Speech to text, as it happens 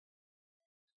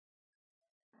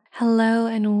Hello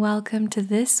and welcome to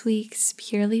this week's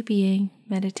Purely Being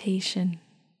meditation.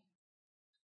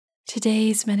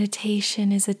 Today's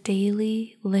meditation is a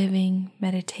daily living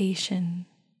meditation.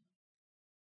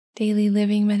 Daily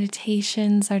living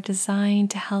meditations are designed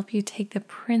to help you take the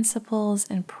principles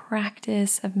and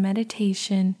practice of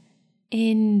meditation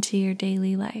into your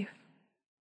daily life.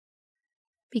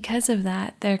 Because of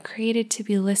that, they're created to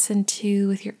be listened to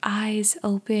with your eyes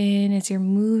open as you're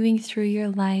moving through your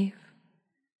life,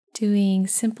 doing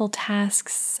simple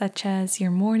tasks such as your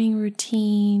morning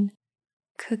routine,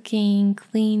 cooking,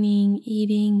 cleaning,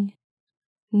 eating,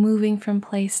 moving from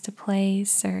place to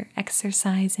place, or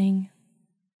exercising.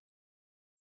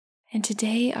 And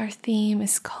today our theme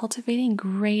is cultivating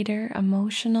greater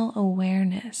emotional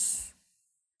awareness.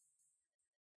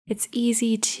 It's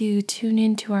easy to tune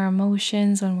into our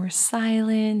emotions when we're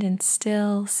silent and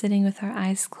still, sitting with our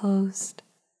eyes closed.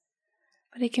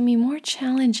 But it can be more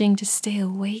challenging to stay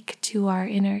awake to our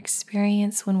inner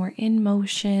experience when we're in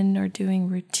motion or doing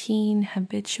routine,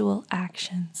 habitual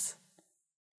actions.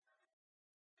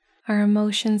 Our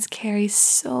emotions carry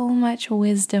so much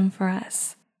wisdom for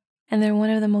us, and they're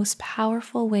one of the most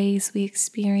powerful ways we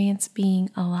experience being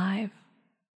alive.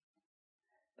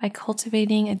 By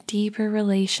cultivating a deeper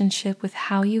relationship with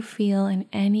how you feel in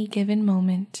any given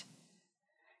moment,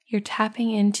 you're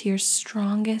tapping into your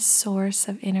strongest source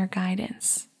of inner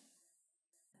guidance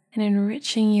and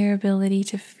enriching your ability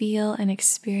to feel and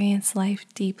experience life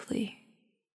deeply.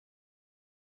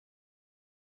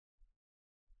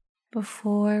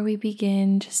 Before we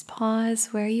begin, just pause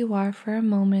where you are for a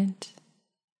moment.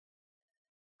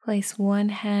 Place one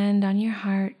hand on your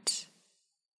heart.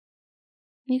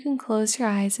 You can close your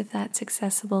eyes if that's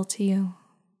accessible to you.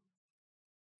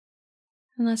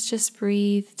 And let's just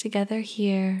breathe together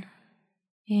here.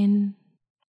 In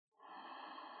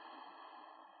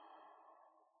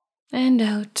and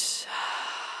out.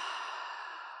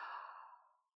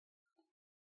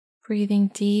 Breathing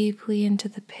deeply into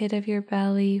the pit of your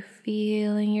belly,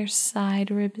 feeling your side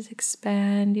ribs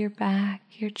expand, your back,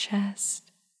 your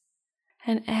chest.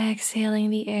 And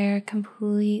exhaling the air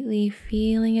completely,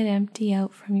 feeling it empty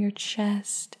out from your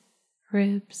chest,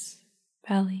 ribs,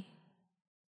 belly.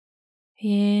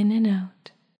 In and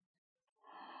out.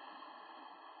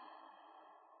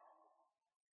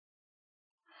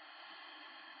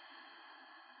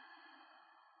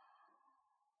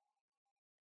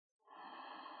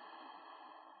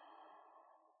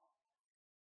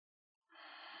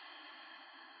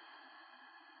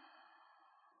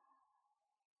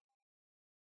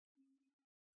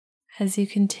 As you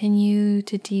continue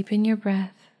to deepen your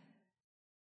breath,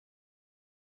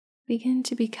 begin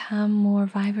to become more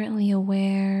vibrantly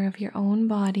aware of your own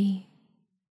body,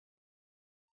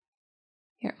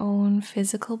 your own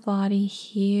physical body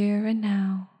here and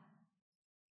now,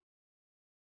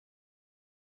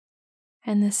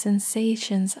 and the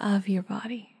sensations of your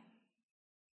body.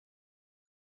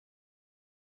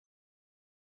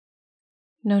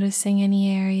 Noticing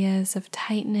any areas of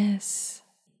tightness,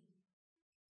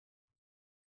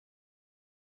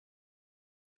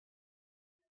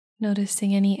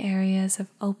 noticing any areas of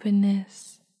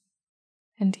openness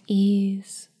and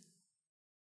ease.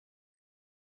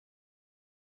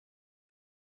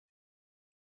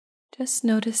 Just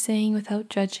noticing without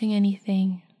judging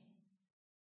anything.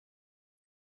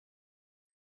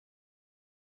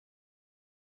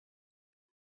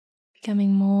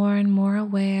 Becoming more and more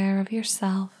aware of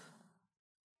yourself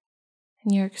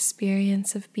and your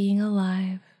experience of being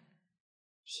alive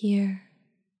here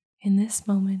in this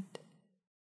moment.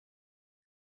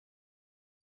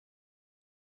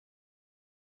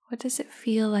 What does it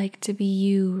feel like to be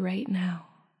you right now?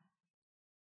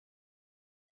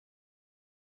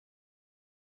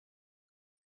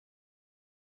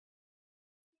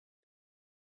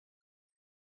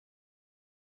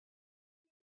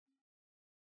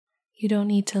 You don't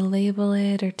need to label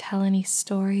it or tell any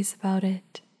stories about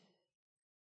it.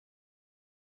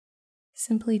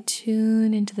 Simply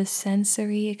tune into the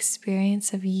sensory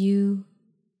experience of you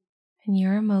and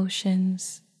your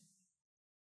emotions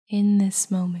in this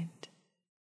moment.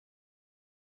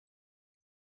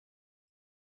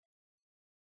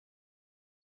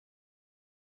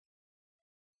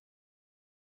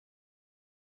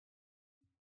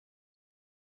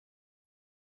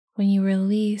 When you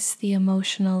release the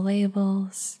emotional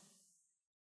labels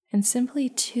and simply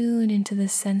tune into the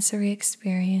sensory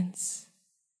experience,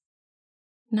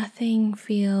 nothing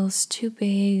feels too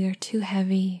big or too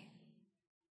heavy.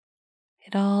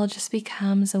 It all just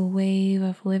becomes a wave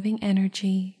of living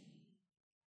energy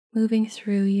moving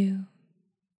through you,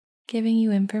 giving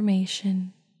you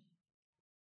information.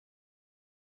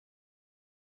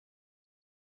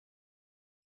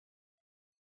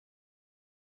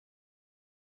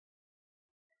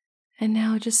 And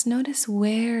now just notice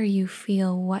where you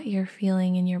feel what you're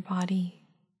feeling in your body.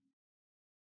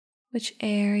 Which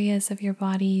areas of your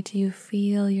body do you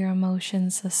feel your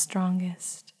emotions the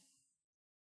strongest?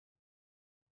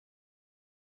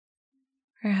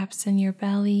 Perhaps in your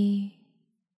belly,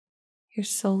 your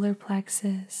solar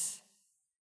plexus,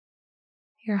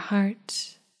 your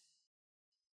heart,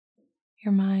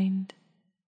 your mind.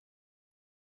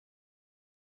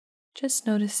 Just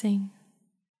noticing.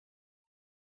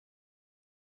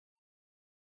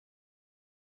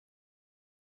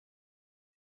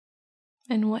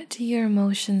 And what do your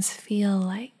emotions feel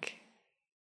like?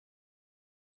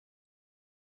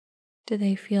 Do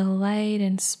they feel light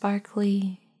and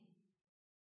sparkly,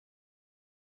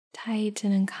 tight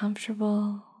and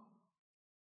uncomfortable?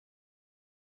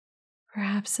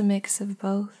 Perhaps a mix of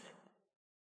both?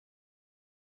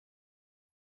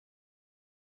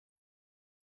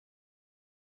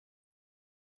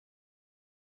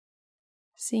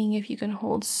 Seeing if you can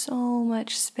hold so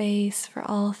much space for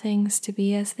all things to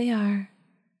be as they are,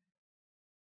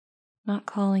 not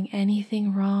calling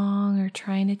anything wrong or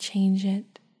trying to change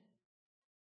it,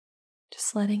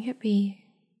 just letting it be.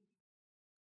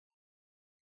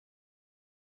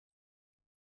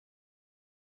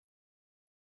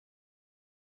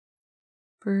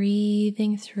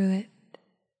 Breathing through it.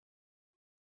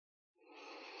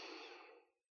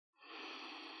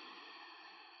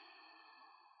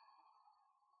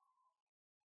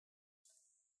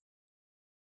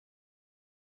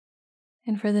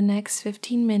 And for the next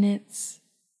 15 minutes,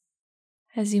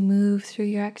 as you move through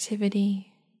your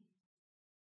activity,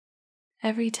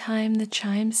 every time the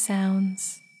chime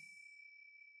sounds,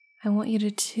 I want you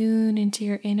to tune into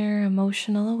your inner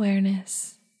emotional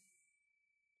awareness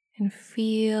and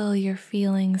feel your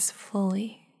feelings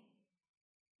fully.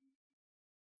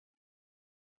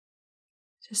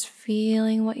 Just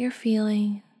feeling what you're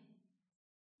feeling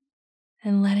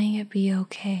and letting it be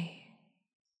okay.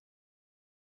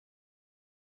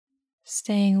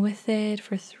 Staying with it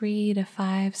for 3 to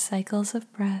 5 cycles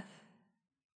of breath,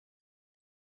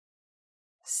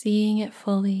 seeing it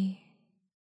fully,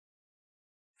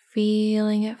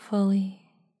 feeling it fully,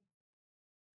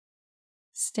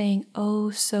 staying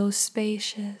oh so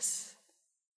spacious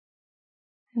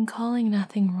and calling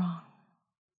nothing wrong.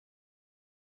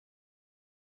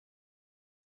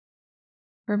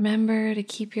 Remember to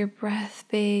keep your breath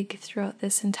big throughout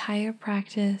this entire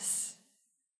practice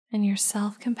and your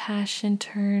self-compassion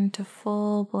turned to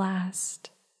full blast.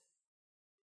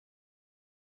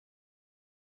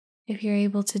 If you're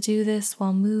able to do this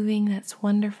while moving, that's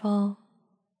wonderful.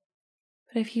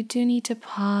 But if you do need to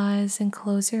pause and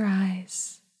close your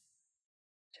eyes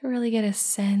to really get a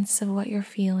sense of what you're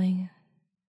feeling,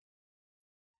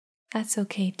 that's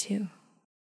okay too.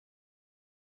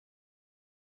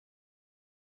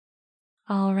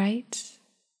 All right,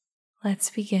 let's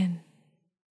begin.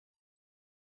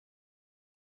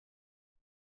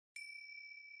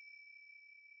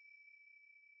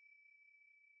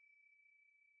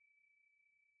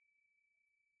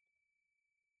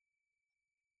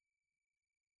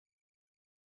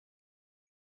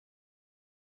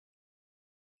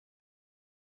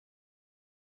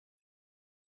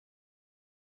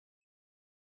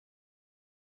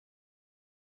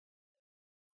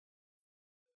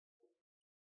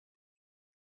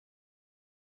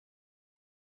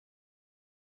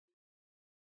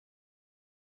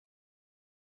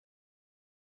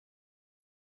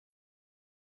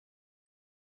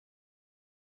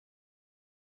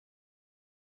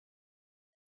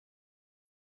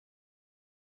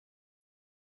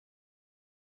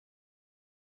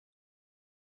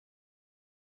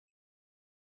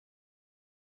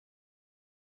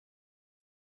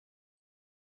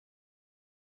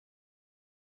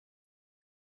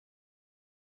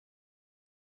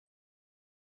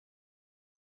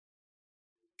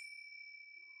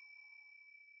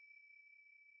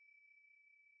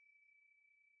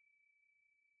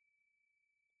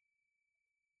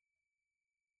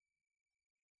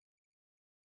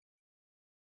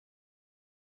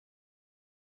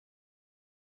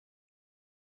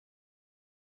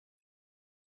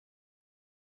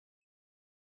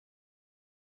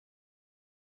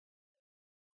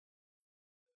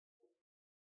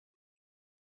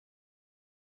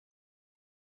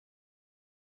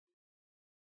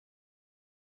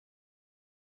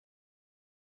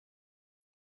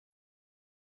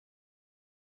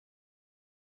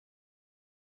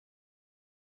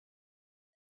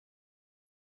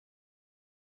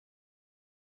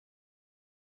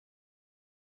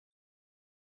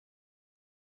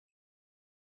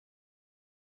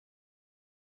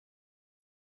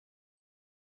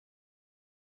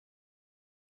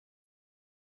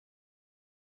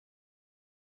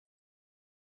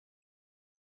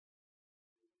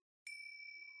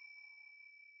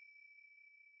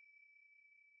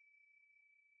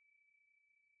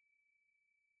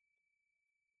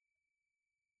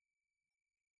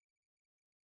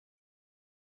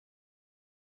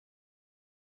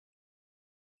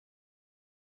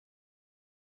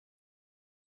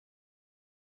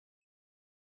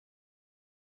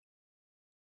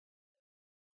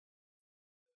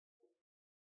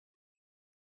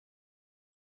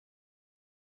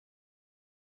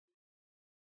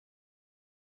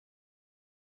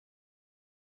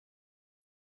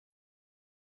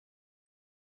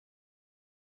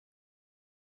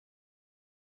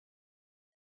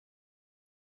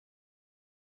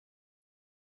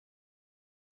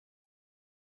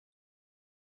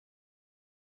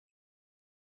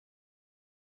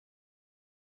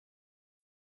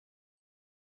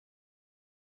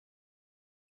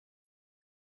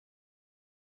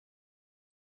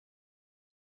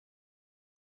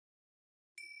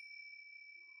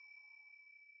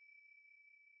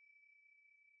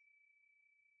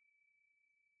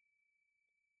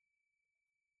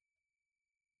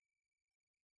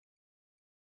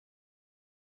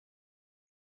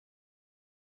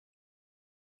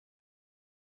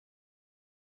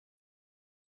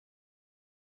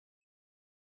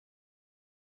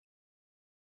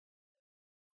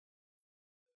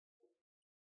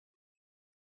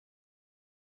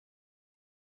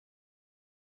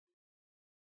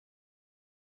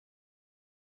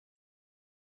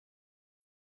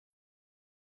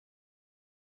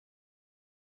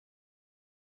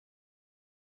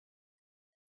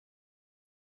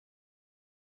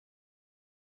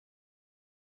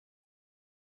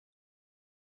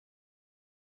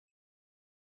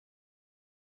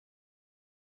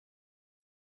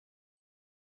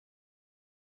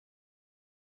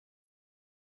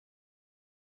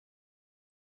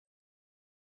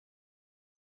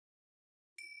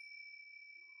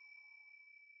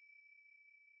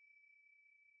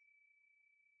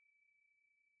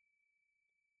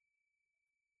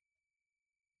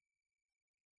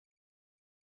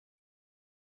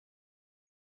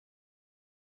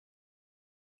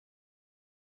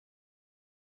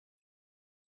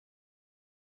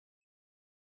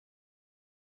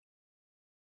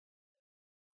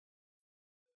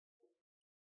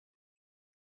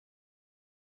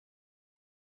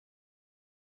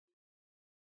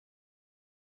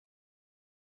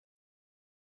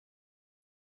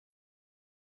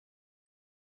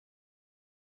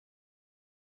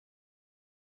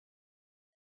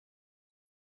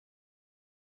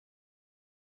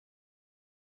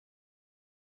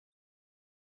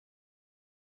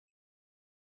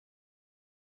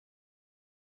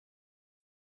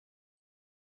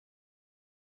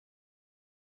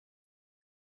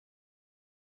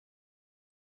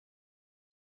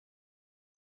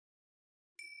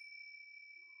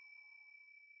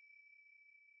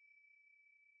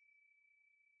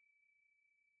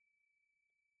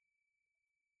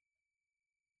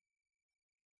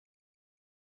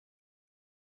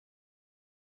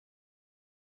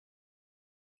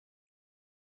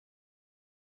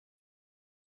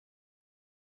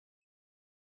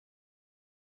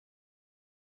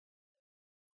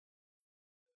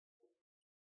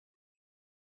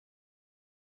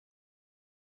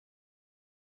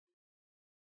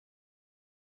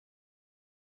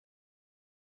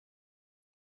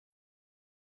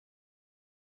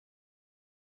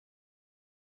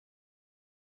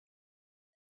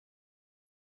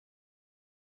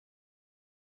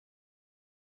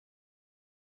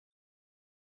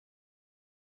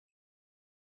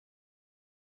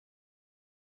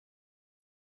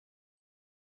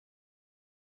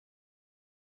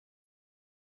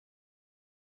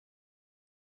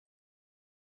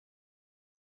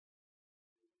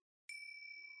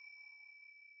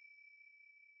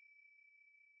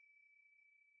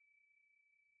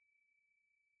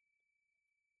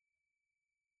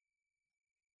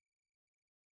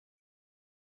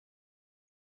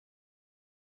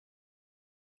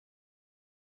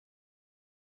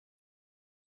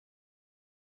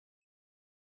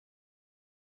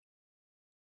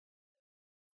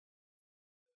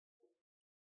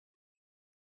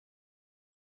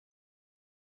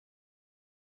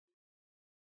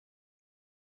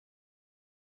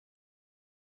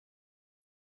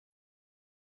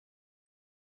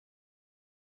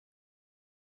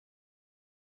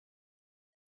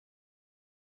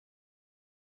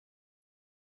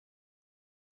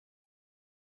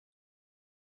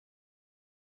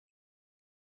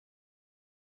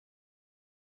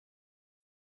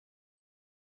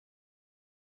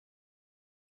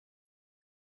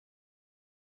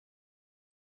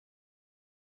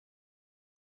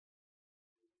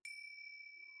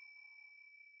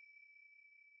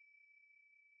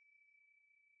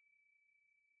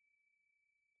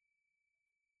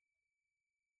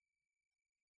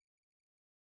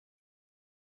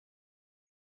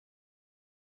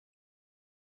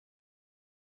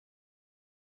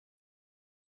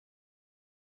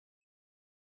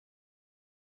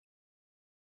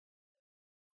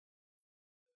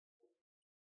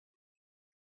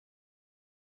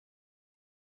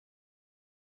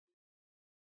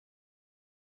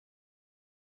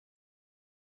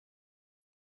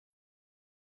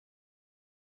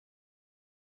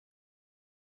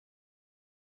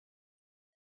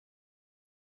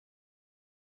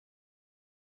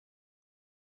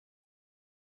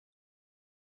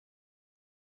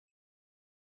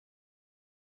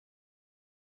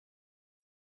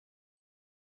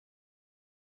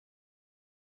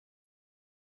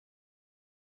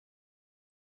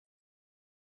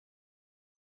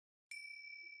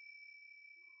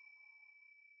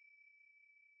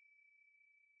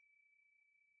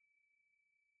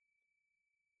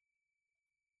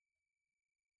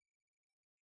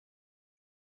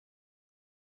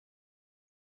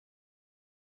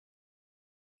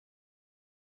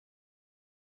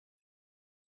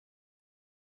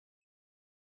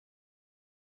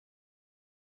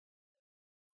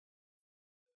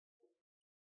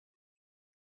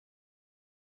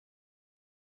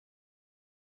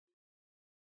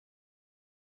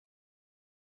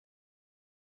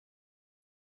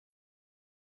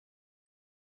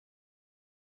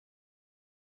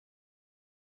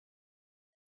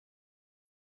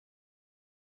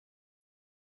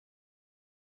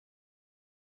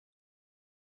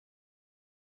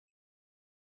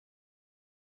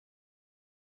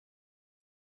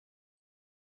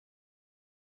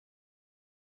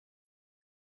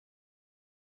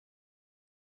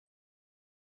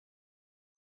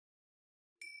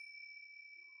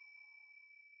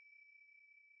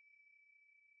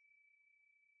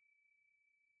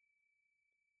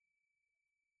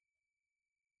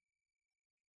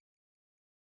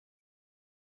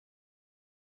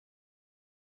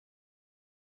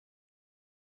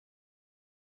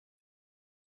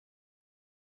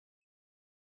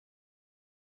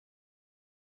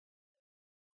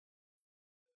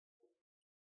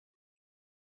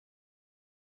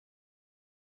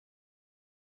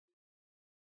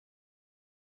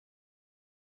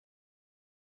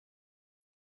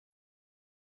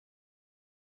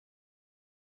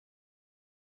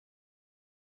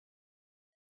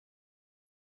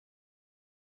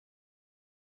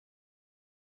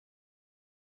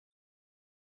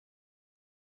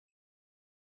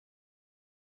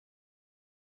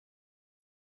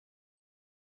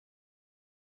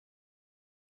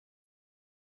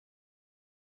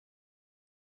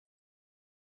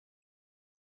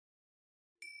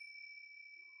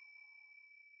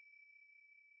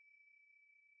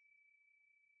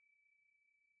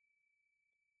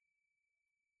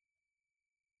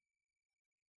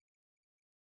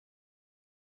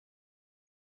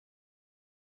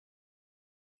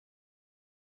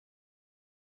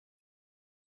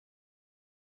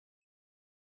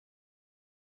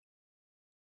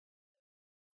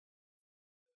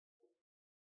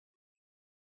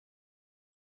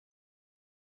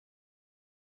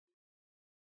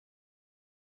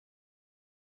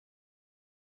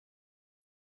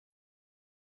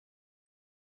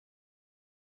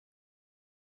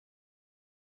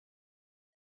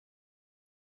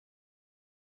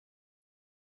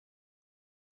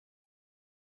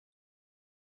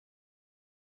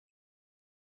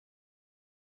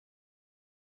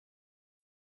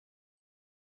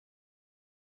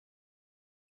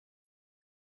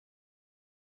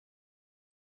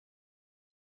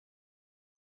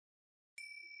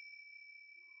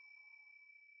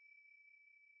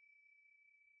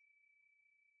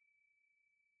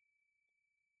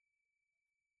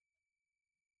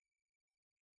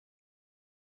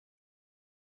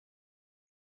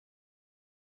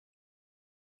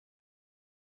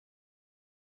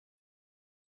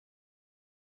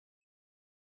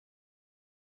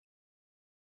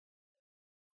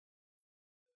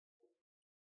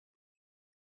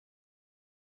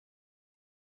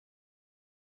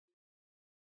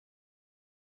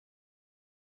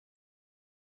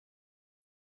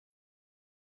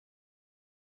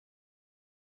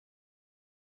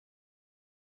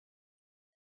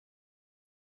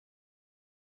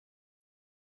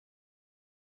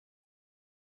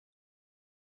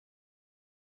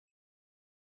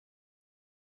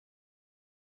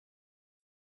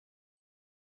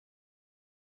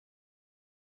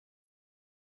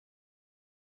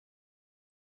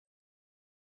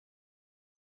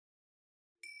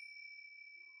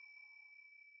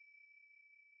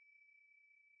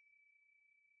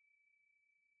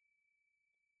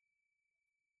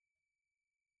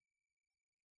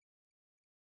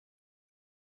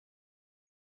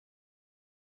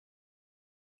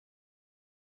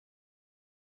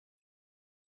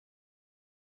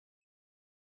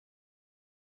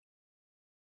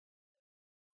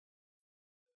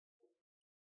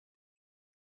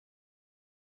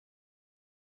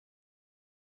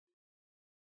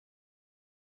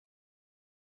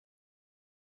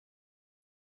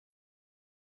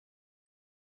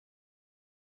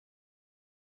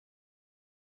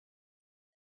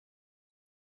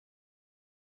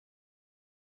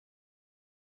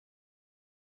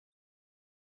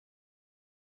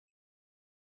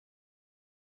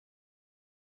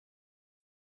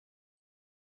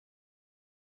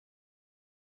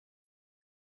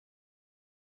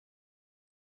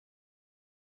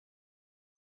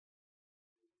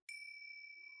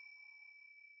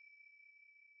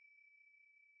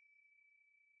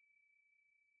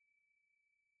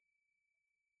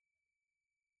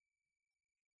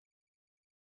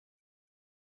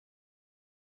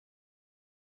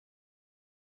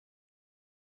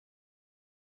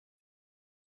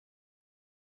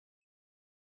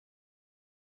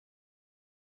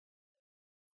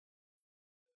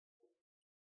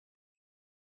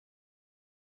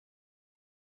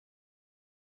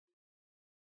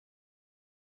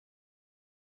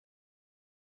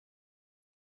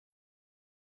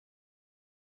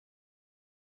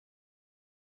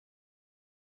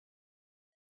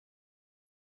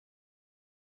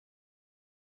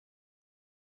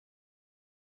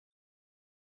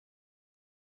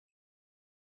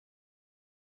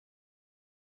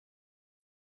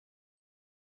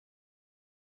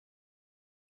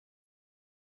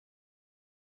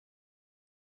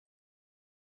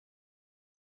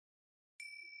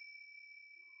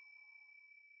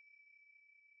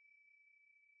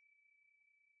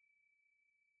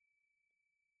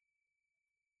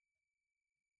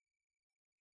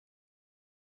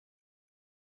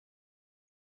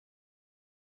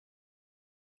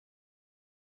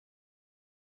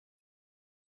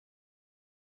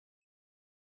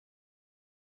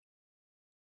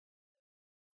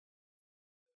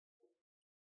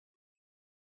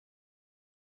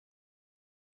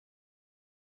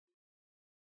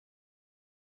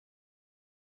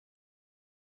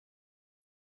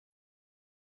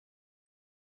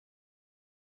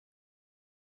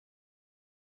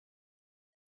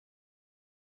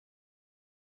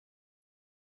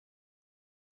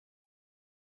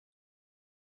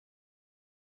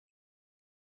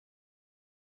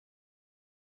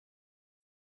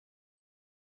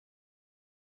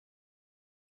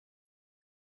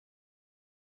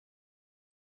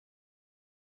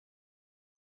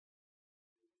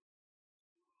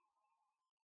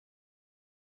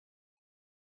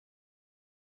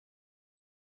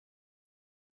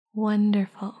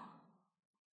 Wonderful.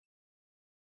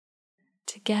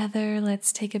 Together,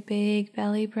 let's take a big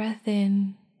belly breath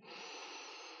in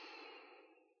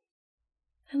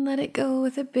and let it go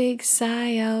with a big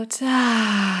sigh out.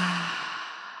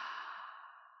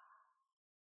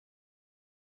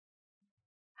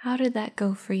 How did that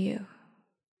go for you?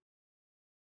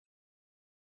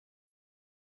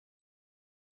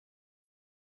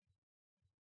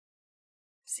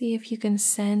 See if you can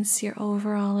sense your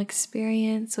overall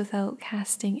experience without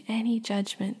casting any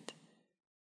judgment.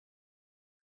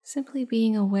 Simply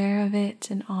being aware of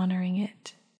it and honoring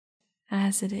it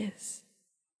as it is.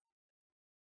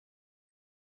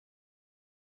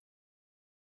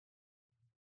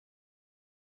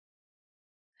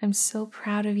 I'm so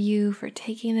proud of you for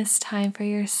taking this time for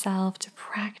yourself to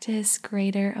practice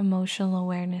greater emotional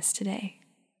awareness today.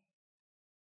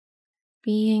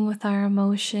 Being with our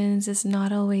emotions is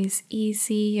not always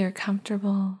easy or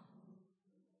comfortable,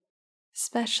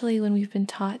 especially when we've been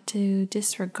taught to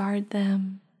disregard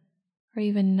them or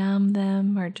even numb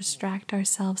them or distract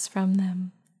ourselves from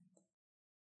them.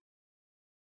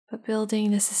 But building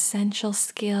this essential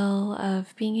skill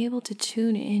of being able to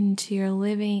tune into your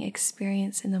living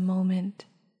experience in the moment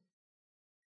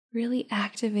really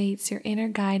activates your inner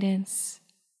guidance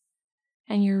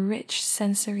and your rich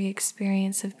sensory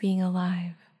experience of being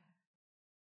alive.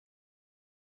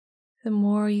 The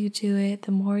more you do it,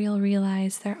 the more you'll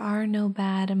realize there are no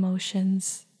bad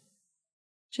emotions,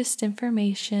 just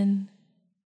information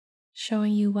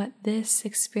showing you what this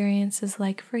experience is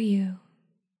like for you.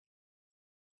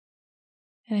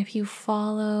 And if you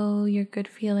follow your good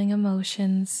feeling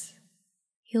emotions,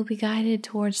 you'll be guided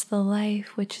towards the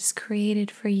life which is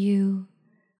created for you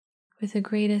with the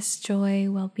greatest joy,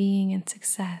 well-being, and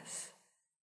success.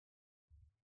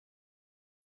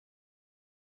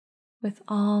 With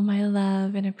all my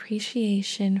love and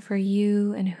appreciation for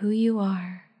you and who you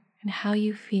are and how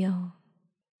you feel.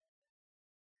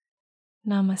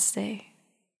 Namaste.